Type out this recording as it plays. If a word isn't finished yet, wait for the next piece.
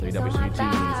WXUT's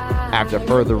After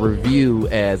Further Review,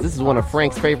 as this is one of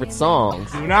Frank's favorite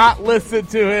songs. Do not listen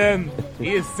to him.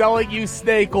 He is selling you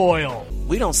snake oil.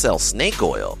 We don't sell snake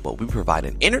oil, but we provide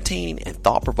an entertaining and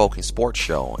thought-provoking sports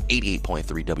show on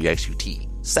 88.3 WXUT,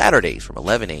 Saturdays from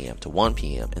 11 a.m. to 1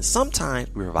 p.m., and sometimes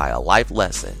we provide a life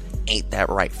lesson. Ain't that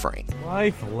right, Frank?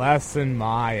 Life lesson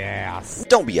my ass.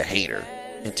 Don't be a hater.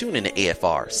 And tune in to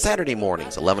AFR Saturday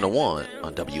mornings 11 to 1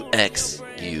 on WXUT.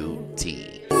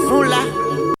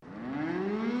 Hola.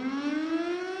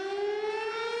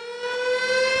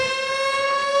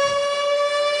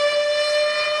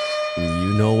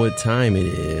 You know what time it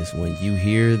is. When you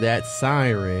hear that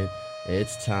siren,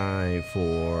 it's time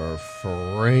for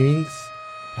Frank's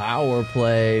Power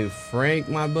Play. Frank,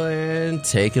 my man,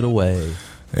 take it away.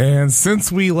 And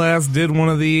since we last did one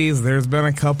of these, there's been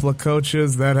a couple of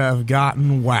coaches that have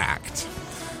gotten whacked.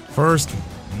 First,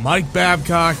 Mike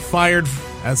Babcock fired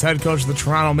as head coach of the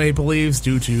Toronto Maple Leafs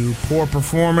due to poor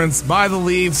performance by the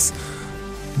Leafs.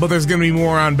 But there's going to be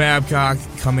more on Babcock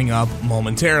coming up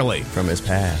momentarily. From his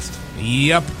past.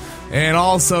 Yep. And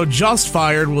also just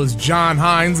fired was John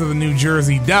Hines of the New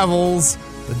Jersey Devils.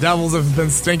 The Devils have been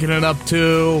stinking it up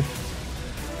too.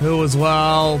 Who as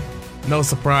well. No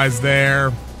surprise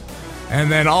there.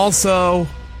 And then also,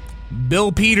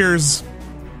 Bill Peters.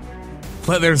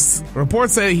 There's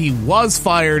reports say he was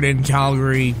fired in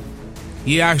Calgary.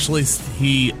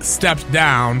 He stepped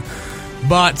down,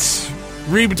 but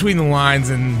read between the lines,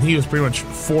 and he was pretty much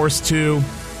forced to.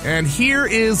 And here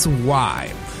is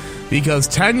why. Because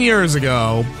 10 years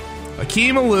ago,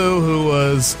 Akeem Alou, who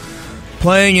was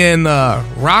playing in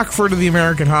Rockford of the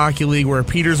American Hockey League, where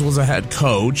Peters was a head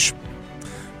coach,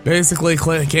 basically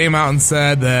came out and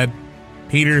said that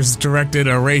Peters directed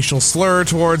a racial slur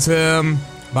towards him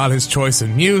about his choice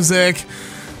in music.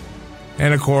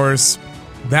 And of course,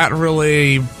 that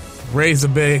really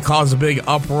caused a big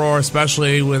uproar,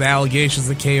 especially with allegations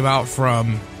that came out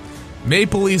from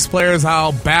Maple Leafs players,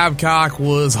 how Babcock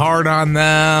was hard on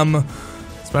them.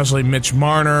 Especially Mitch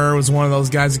Marner was one of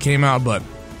those guys that came out. But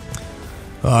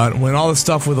when all the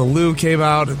stuff with Alou came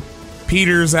out,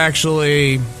 Peters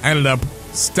actually ended up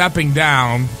stepping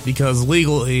down because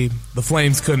legally the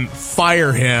Flames couldn't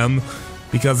fire him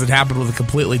because it happened with a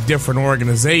completely different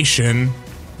organization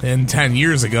 10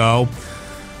 years ago.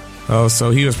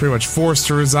 So he was pretty much forced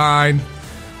to resign.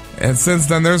 And since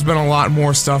then, there's been a lot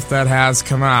more stuff that has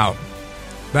come out.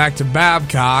 Back to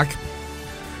Babcock,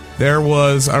 there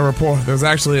was a report. This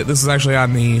is actually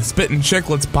on the Spittin'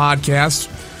 Chicklets podcast.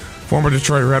 Former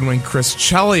Detroit Red Wing Chris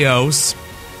Chelios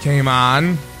came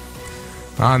on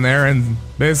there and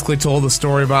basically told the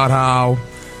story about how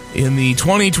in the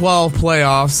 2012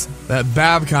 playoffs that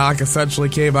Babcock essentially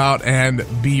came out and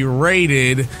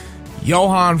berated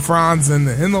Johan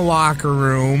Franzen in the locker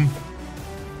room,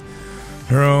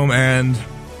 and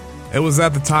it was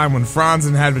at the time when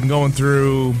Franzen had been going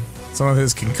through some of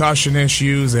his concussion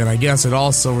issues, and I guess it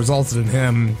also resulted in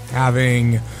him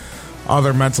having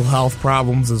other mental health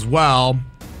problems as well.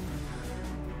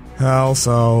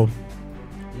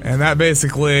 And that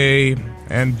basically,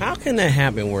 and how can that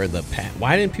happen?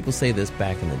 Why didn't people say this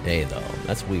back in the day, though?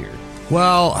 That's weird.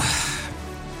 Well,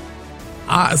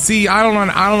 I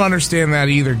don't understand that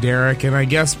either, Derek. And I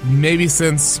guess maybe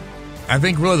since I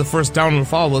think really the first downward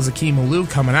fall was Akeem Alou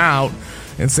coming out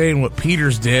and saying what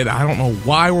Peters did. I don't know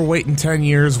why we're waiting 10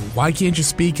 years. Why can't you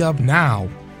speak up now?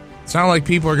 It's not like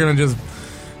people are going to just.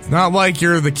 It's not like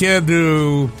you're the kid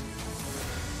who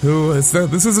this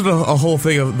isn't a whole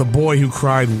thing of the boy who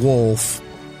cried wolf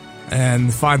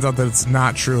and finds out that it's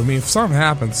not true. I mean, if something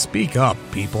happens, speak up,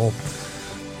 people.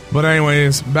 But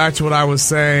anyways, back to what I was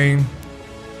saying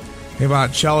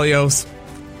about Chelios.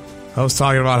 I was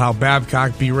talking about how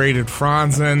Babcock berated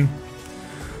Franzen.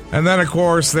 And then, of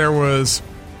course, there was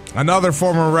another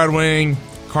former Red Wing,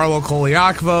 Carlo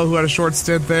Koliakova, who had a short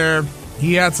stint there.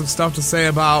 He had some stuff to say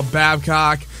about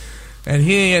Babcock. And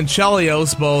he and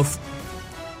Chelios both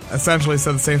essentially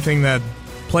said the same thing, that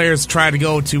players tried to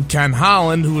go to Ken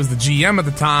Holland, who was the GM at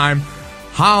the time.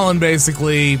 Holland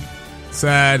basically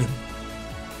said,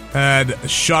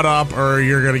 shut up or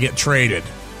you're going to get traded.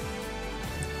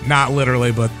 Not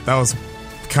literally, but that was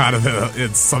kind of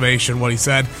its summation, what he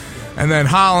said. And then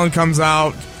Holland comes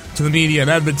out to the media in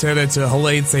Edmonton and to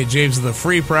Halate St. James of the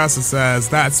Free Press and says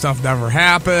that stuff never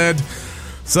happened.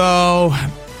 So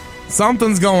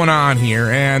something's going on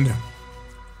here, and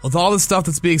with all this stuff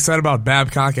that's being said about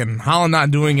Babcock and Holland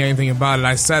not doing anything about it,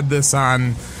 I said this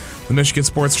on the Michigan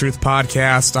Sports Truth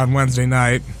podcast on Wednesday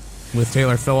night with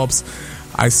Taylor Phillips.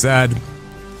 I said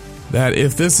that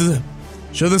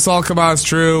should this all come out as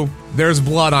true, there's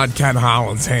blood on Ken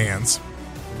Holland's hands.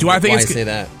 Why say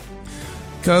that?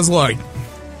 Because, look,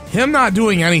 him not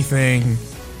doing anything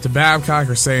to Babcock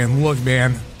or saying, look,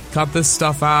 man, cut this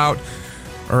stuff out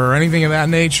or anything of that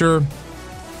nature,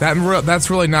 that's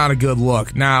really not a good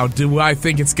look. Now, do I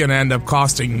think it's going to end up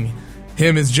costing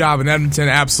him his job in Edmonton?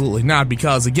 Absolutely not,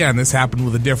 because, again, this happened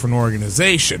with a different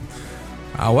organization.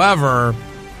 However,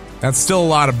 that's still a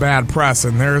lot of bad press,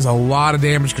 and there's a lot of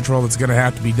damage control that's going to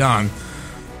have to be done.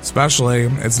 Especially,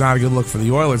 it's not a good look for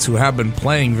the Oilers, who have been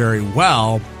playing very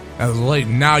well as of late.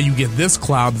 Now you get this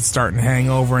cloud that's starting to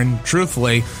hang over, and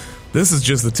truthfully, this is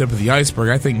just the tip of the iceberg.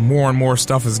 I think more and more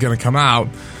stuff is going to come out.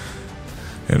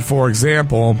 And for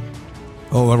example,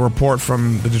 a report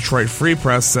from the Detroit Free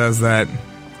Press says that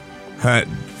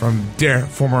from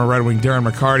former Red Wing Darren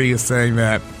McCarty is saying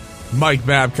that Mike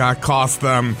Babcock cost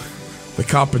them the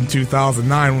cup in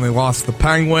 2009 when they lost to the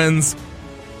Penguins.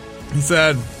 He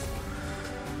said,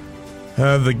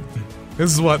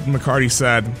 this is what McCarty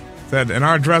said, in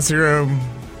our dressing room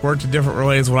worked in different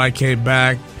ways when I came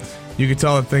back. You could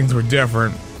tell that things were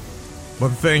different. But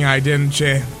the thing that didn't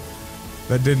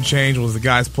change was the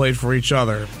guys played for each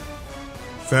other.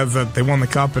 Says that they won the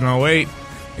cup in 2008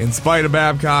 in spite of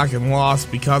Babcock and lost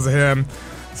because of him.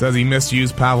 Says he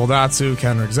misused Pavel Datsyuk,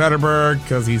 Henrik Zetterberg,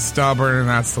 because he's stubborn and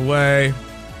that's the way.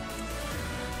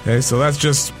 Okay, so that's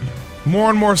just more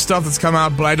and more stuff that's come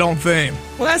out, but I don't think...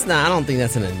 Well, I don't think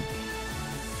that's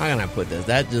how can I put this?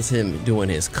 That's just him doing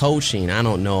his coaching. I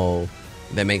don't know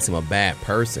that makes him a bad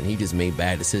person. He just made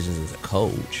bad decisions as a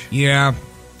coach. Yeah.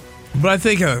 But I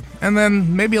think, and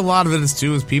then maybe a lot of it is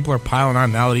too, is people are piling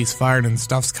on now that he's fired and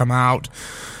stuff's come out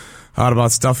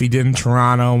about stuff he did in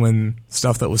Toronto and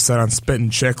stuff that was said on Spittin'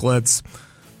 Chicklets.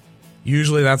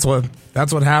 Usually that's what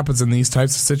happens in these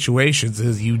types of situations,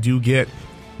 is you do get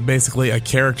basically a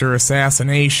character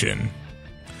assassination.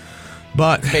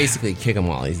 But basically kick him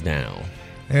while he's down.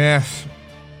 Yeah,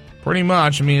 pretty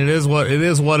much. I mean, it is what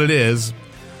it is.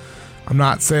 I'm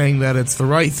not saying that it's the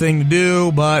right thing to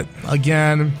do, but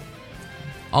again,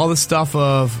 all the stuff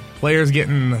of players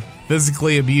getting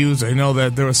physically abused. I know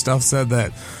that there was stuff said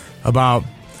that about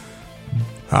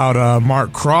how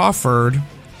Mark Crawford,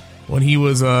 when he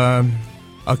was I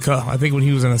think when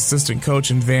he was an assistant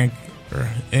coach in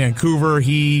Vancouver,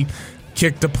 he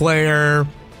kicked a player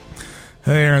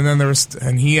there, and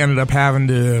then he ended up having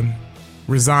to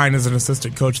resign as an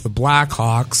assistant coach of the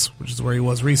Blackhawks, which is where he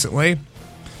was recently.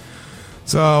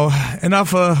 So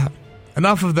enough of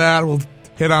that. We'll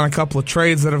hit on a couple of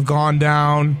trades that have gone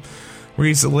down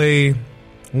recently.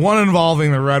 One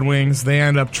involving the Red Wings. They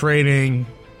end up trading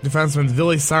defenseman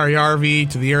Vili Saarijarvi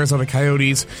to the Arizona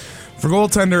Coyotes for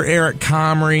goaltender Eric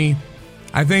Comrie.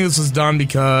 I think this was done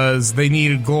because they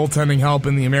needed goaltending help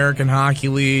in the American Hockey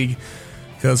League,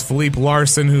 because Philippe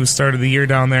Larson, who started the year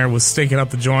down there, was stinking up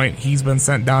the joint. He's been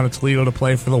sent down to Toledo to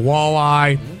play for the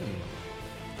Walleye.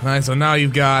 All right, so now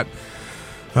you've got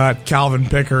Calvin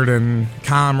Pickard and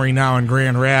Comrie now in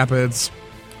Grand Rapids.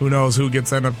 Who knows who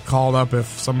gets end up called up if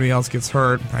somebody else gets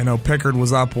hurt. I know Pickard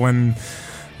was up when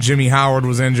Jimmy Howard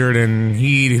was injured, and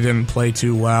he didn't play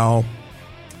too well.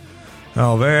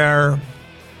 Oh, there.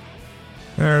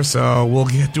 So we'll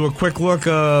do a quick look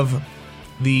of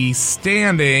the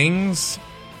standings.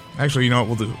 Actually, you know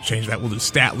what? We'll change that. We'll do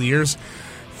stat leaders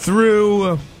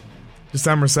through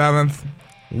December 7th.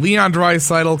 Leon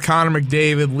Draisaitl, Connor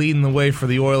McDavid leading the way for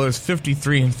the Oilers,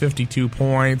 53 and 52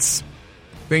 points.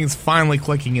 Things finally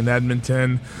clicking in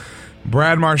Edmonton.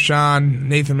 Brad Marchand,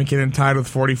 Nathan McKinnon tied with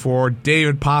 44.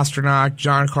 David Pastrnak,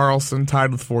 John Carlson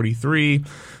tied with 43.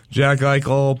 Jack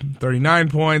Eichel, 39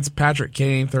 points. Patrick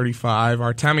Kane, 35.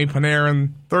 Artemi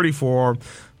Panarin, 34.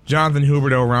 Jonathan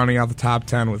Huberdeau rounding out the top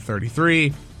 10 with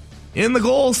 33. In the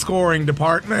goal-scoring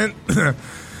department,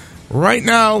 right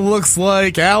now looks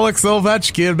like Alex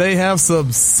Ovechkin may have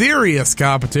some serious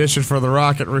competition for the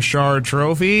Rocket Richard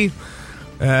Trophy,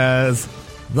 as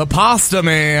the Pasta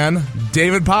Man,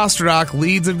 David Pastrnak,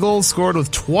 leads in goals scored with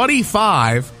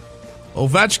 25.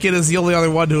 Ovechkin is the only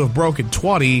other one to have broken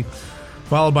 20,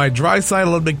 followed by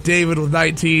Draisaitl and McDavid with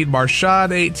 19,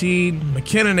 Marchand 18,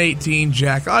 McKinnon 18,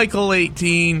 Jack Eichel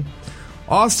 18,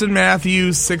 Austin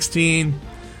Matthews 16,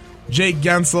 Jake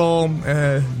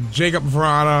Gensel, Jacob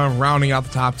Vrana rounding out the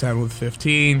top 10 with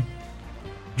 15.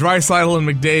 Draisaitl and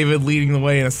McDavid leading the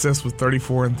way in assists with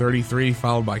 34 and 33,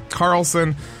 followed by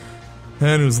Carlson,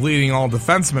 who's leading all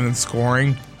defensemen in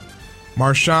scoring.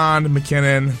 Marchand,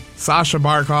 McKinnon, Sasha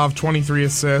Barkov, 23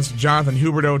 assists, Jonathan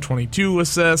Huberdeau, 22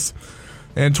 assists,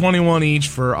 and 21 each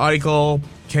for Eichel,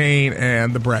 Kane,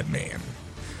 and the Bread Man.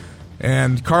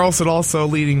 And Carlson also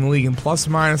leading the league in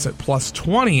plus-minus at plus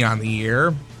 20 on the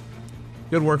year.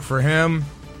 Good work for him.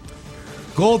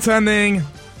 Goaltending,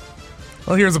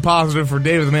 Well, here's a positive for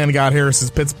David the Man of God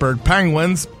Harris's Pittsburgh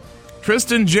Penguins.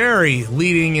 Tristan Jarry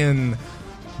leading in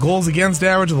goals against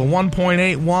average of a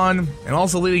 1.81 and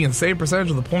also leading in save percentage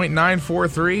of the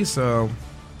 .943, so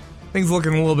things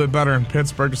looking a little bit better in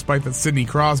Pittsburgh despite that Sidney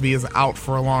Crosby is out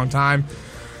for a long time.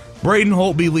 Braden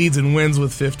Holtby leads in wins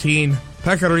with 15.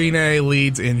 Pekka Rinne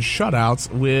leads in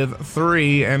shutouts with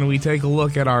 3, and we take a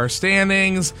look at our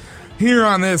standings here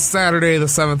on this Saturday, the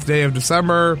 7th day of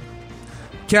December.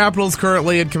 Capitals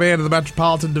currently in command of the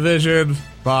Metropolitan Division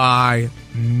by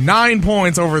 9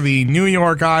 points over the New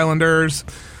York Islanders,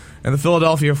 and the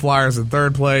Philadelphia Flyers in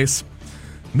third place.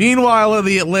 Meanwhile, in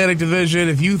the Atlantic Division,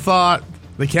 if you thought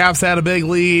the Caps had a big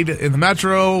lead in the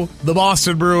Metro, the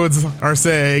Boston Bruins are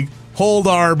saying, hold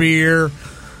our beer.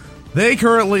 They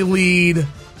currently lead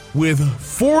with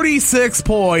 46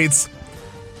 points,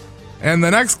 and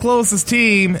the next closest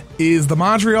team is the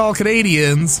Montreal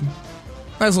Canadiens.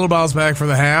 Nice little bounce back for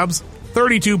the Habs.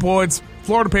 32 points.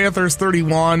 Florida Panthers,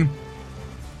 31.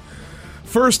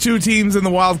 First two teams in the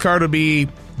wild card would be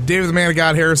David the Man of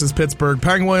God Harris's Pittsburgh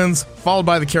Penguins, followed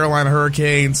by the Carolina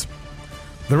Hurricanes.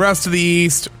 The rest of the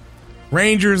East,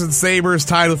 Rangers and Sabres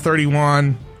tied with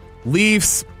 31.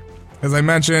 Leafs, as I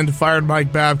mentioned, fired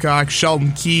Mike Babcock.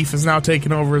 Sheldon Keefe is now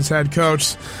taking over as head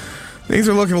coach. Things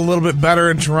are looking a little bit better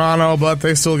in Toronto, but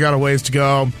they still got a ways to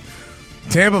go.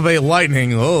 Tampa Bay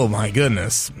Lightning, oh my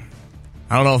goodness.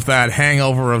 I don't know if that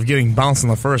hangover of getting bounced in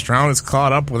the first round has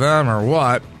caught up with them or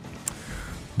what.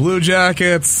 Blue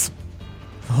Jackets,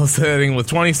 sitting with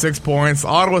 26 points.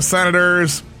 Ottawa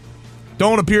Senators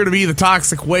don't appear to be the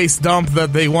toxic waste dump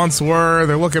that they once were.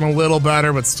 They're looking a little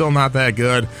better, but still not that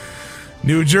good.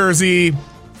 New Jersey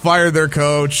fired their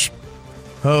coach,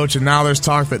 and now there's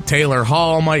talk that Taylor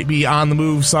Hall might be on the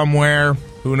move somewhere.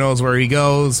 Who knows where he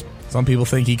goes? Some people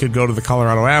think he could go to the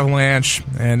Colorado Avalanche,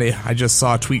 and I just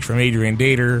saw a tweet from Adrian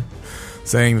Dater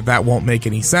saying that won't make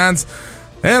any sense.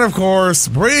 And, of course,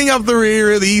 bringing up the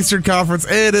rear of the Eastern Conference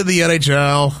and in the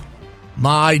NHL,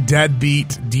 my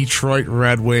deadbeat Detroit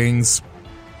Red Wings.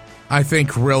 I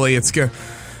think, really, it's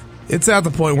at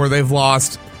the point where they've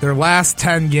lost their last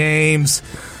 10 games.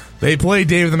 They play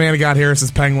David the Man of God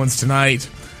Harris's Penguins tonight.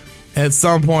 At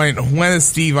some point, when is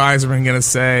Steve Yzerman going to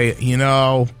say,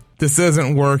 this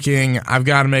isn't working, I've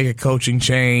got to make a coaching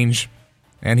change?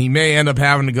 And he may end up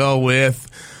having to go with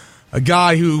a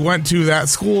guy who went to that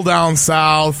school down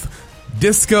south,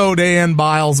 Disco Dan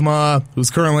Bilesma,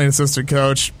 who's currently an assistant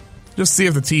coach. Just see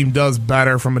if the team does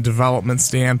better from a development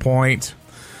standpoint.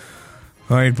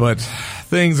 Right, but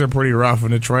things are pretty rough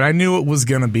in Detroit. I knew it was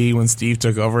going to be when Steve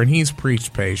took over, and he's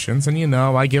preached patience. And,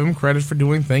 I give him credit for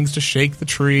doing things to shake the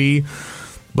tree.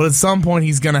 But at some point,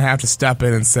 he's going to have to step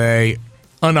in and say,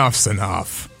 enough's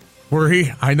enough.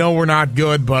 I know we're not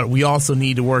good, but we also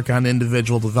need to work on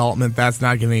individual development. That's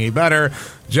not getting any better.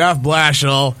 Jeff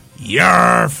Blashill,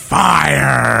 you're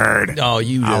fired. Oh,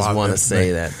 you just want to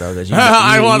say that, though.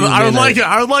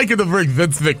 I would like it to bring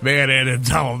Vince McMahon in and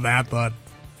tell him that, but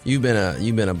you've been a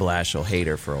Blashill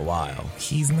hater for a while.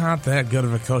 He's not that good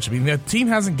of a coach. I mean, the team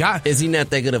hasn't got. Is he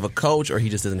not that good of a coach, or he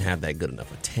just doesn't have that good enough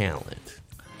of talent?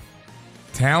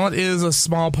 Talent is a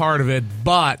small part of it,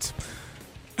 but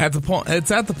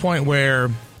it's at the point where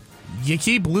you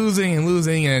keep losing,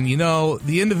 and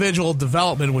the individual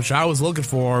development, which I was looking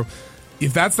for,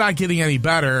 if that's not getting any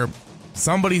better,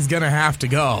 somebody's going to have to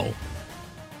go.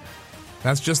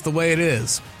 That's just the way it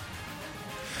is.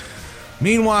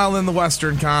 Meanwhile, in the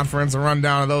Western Conference, a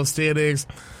rundown of those standings,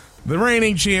 the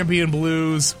reigning champion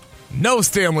Blues, no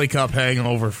Stanley Cup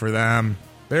hangover for them.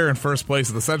 They're in first place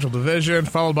of the Central Division,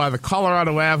 followed by the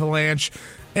Colorado Avalanche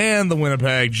and the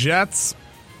Winnipeg Jets.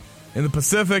 In the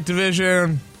Pacific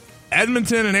Division,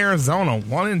 Edmonton and Arizona,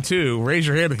 1-2. Raise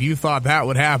your hand if you thought that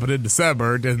would happen in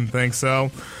December. Didn't think so.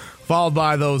 Followed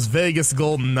by those Vegas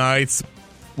Golden Knights.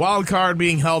 Wild card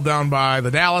being held down by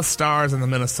the Dallas Stars and the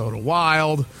Minnesota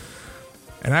Wild.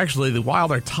 And actually, the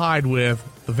Wild are tied with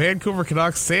the Vancouver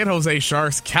Canucks, San Jose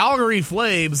Sharks, Calgary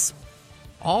Flames,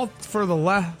 all for the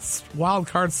last wild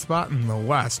card spot in the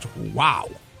West. Wow.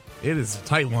 It is a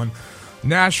tight one.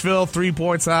 Nashville, 3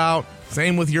 points out.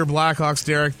 Same with your Blackhawks,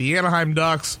 Derek. The Anaheim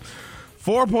Ducks,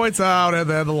 4 points out. And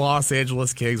then the Los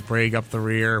Angeles Kings break up the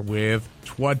rear with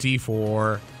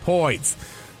 24 points.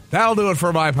 That'll do it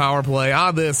for my power play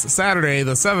on this Saturday,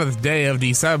 the 7th day of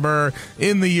December,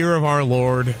 in the year of our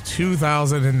Lord,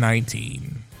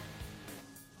 2019.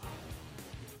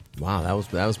 Wow, that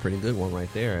was a pretty good one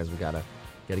right there. As we gotta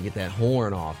get that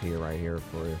horn off here, right here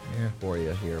for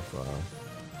you here.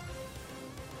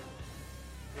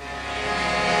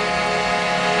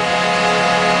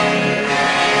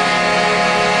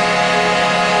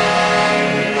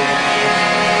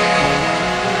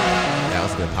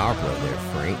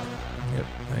 Yep.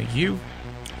 Thank you.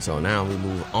 So now we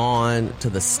move on to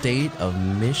the state of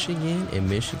Michigan and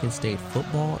Michigan State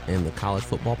football and the college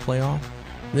football playoff.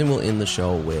 And then we'll end the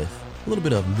show with a little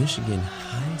bit of Michigan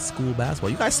high school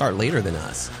basketball. You guys start later than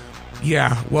us.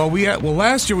 Yeah. Well,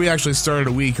 last year we actually started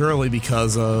a week early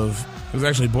because of it was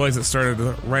actually boys that started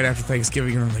right after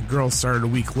Thanksgiving, and the girls started a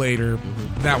week later.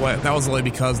 Mm-hmm. That was only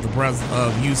because the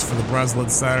use for the Breslin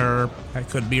Center that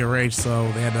couldn't be arranged,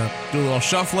 so they had to do a little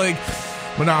shuffling.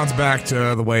 But now it's back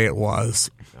to the way it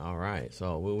was. All right,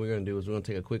 so what we're going to do is we're going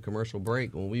to take a quick commercial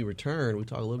break. When we return, we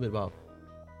talk a little bit about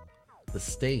the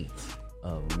state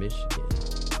of Michigan.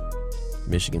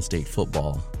 Michigan State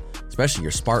football, especially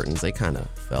your Spartans, they kind of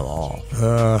fell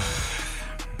off.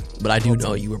 But I do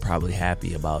know you were probably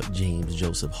happy about James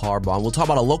Joseph Harbaugh. And we'll talk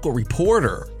about a local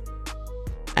reporter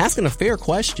asking a fair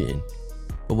question,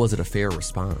 but was it a fair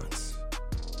response?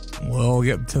 We'll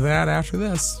get to that after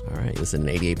this. All right, listen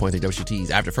to 88.3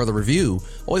 WT's After Further Review.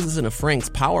 Always listen to Frank's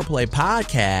Power Play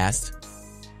podcast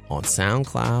on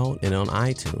SoundCloud and on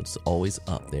iTunes. It's always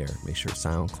up there. Make sure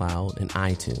SoundCloud and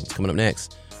iTunes. Coming up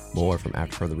next, more from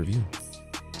After Further Review.